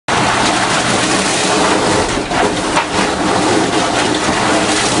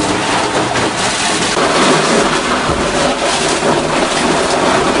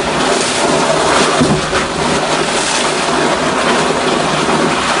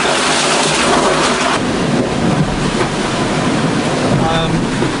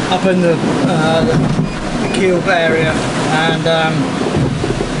up in the keel area, and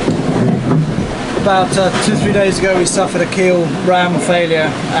about 2-3 days ago we suffered a keel ram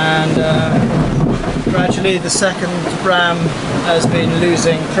failure, and gradually the second ram has been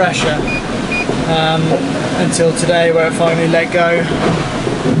losing pressure until today, where it finally let go.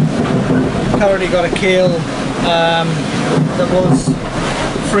 Currently got a keel that was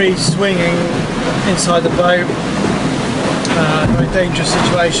free swinging inside the boat. Very dangerous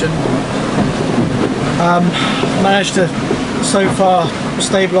situation. Managed to so far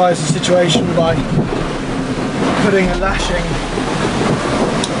stabilise the situation by putting a lashing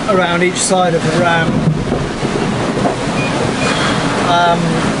around each side of the ram.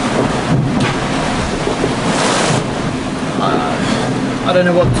 I don't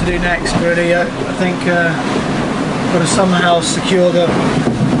know what to do next, really. I think got to somehow secure the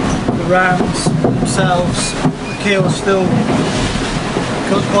rams themselves. The keel's still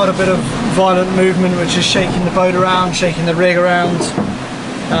got quite a bit of violent movement, which is shaking the boat around, shaking the rig around,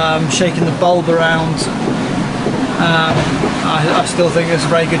 shaking the bulb around. I still think there's a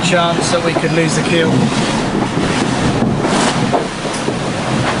very good chance that we could lose the keel.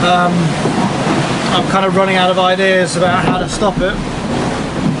 I'm kind of running out of ideas about how to stop it,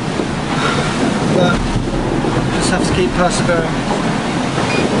 but just have to keep persevering.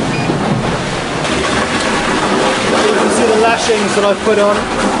 You can see the lashings that I've put on.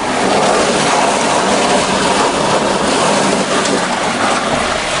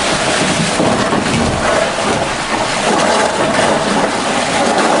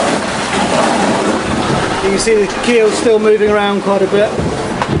 You can see the keel still moving around quite a bit.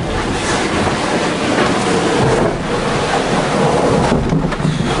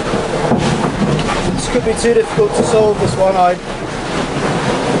 This could be too difficult to solve, this one.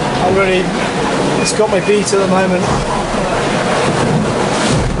 It's got my beat at the moment.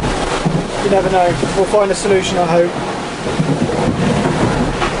 You never know. We'll find a solution, I hope.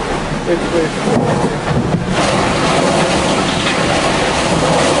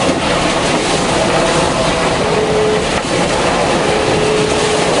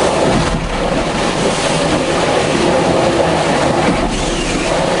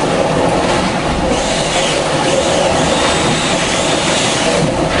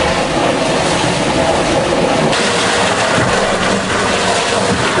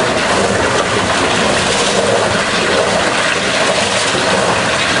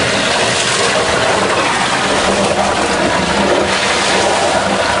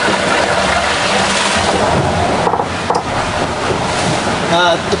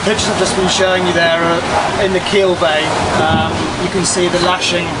 The pictures I've just been showing you there are in the keel bay. You can see the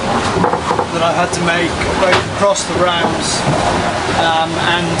lashing that I've had to make both across the rams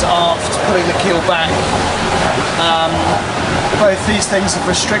and aft, putting the keel back. Both these things have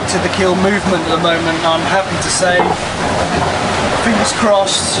restricted the keel movement at the moment. I'm happy to say, fingers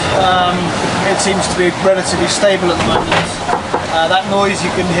crossed, it seems to be relatively stable at the moment. That noise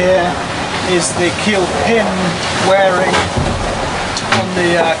you can hear is the keel pin wearing on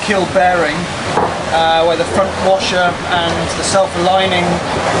the keel bearing, where the front washer and the self-aligning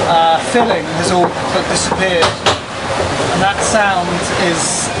filling has all but disappeared, and that sound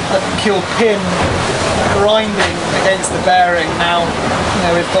is the keel pin grinding against the bearing. Now, you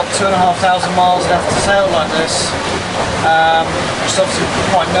know, we've got 2,500 miles left to sail like this, which is obviously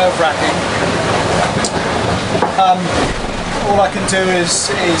quite nerve-wracking. All I can do is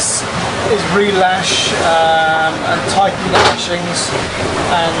relash and tighten the lashings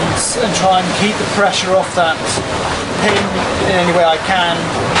and try and keep the pressure off that pin in any way I can.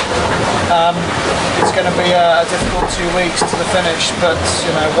 It's going to be a difficult 2 weeks to the finish, but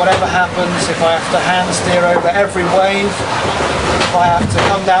you know, whatever happens, if I have to hand steer over every wave, if I have to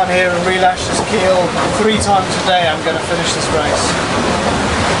come down here and relash this keel 3 times a day, I'm going to finish this race.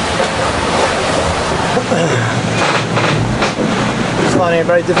 Finding it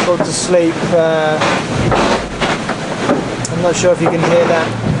very difficult to sleep. I'm not sure if you can hear that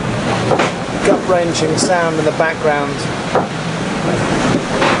gut-wrenching sound in the background,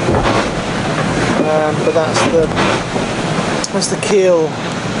 but that's the keel,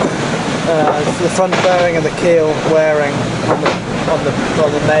 the front bearing of the keel wearing on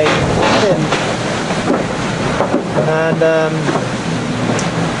the main pin, and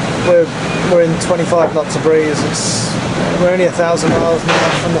we're in 25 knots of breeze. We're only 1,000 miles now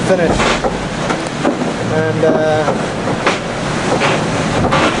from the finish, and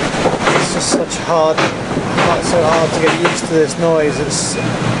it's just so hard to get used to this noise. It's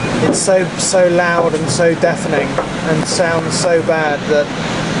so loud and so deafening and sounds so bad that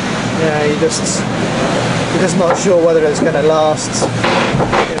Yeah, you're just not sure whether it's going to last,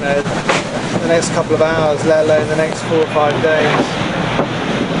 you know, the next couple of hours, let alone the next 4 or 5 days.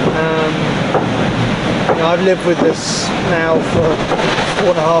 You know, I've lived with this now for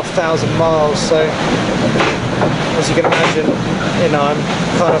 4,500 miles, so as you can imagine, you know, I'm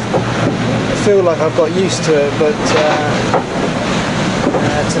kind of, I feel like I've got used to it, but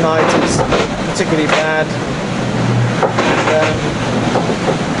tonight it's particularly bad.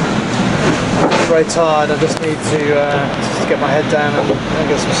 I'm very tired. I just need to get my head down and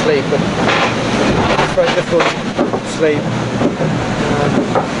get some sleep, but it's very difficult to sleep.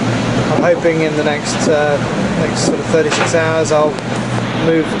 I'm hoping in the next sort of 36 hours I'll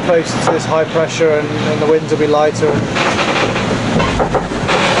move closer to this high pressure and the winds will be lighter.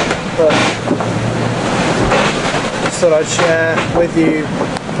 But just thought I'd share with you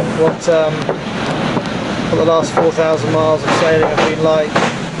what the last 4,000 miles of sailing have been like,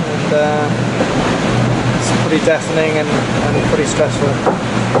 and it's pretty deafening and pretty stressful.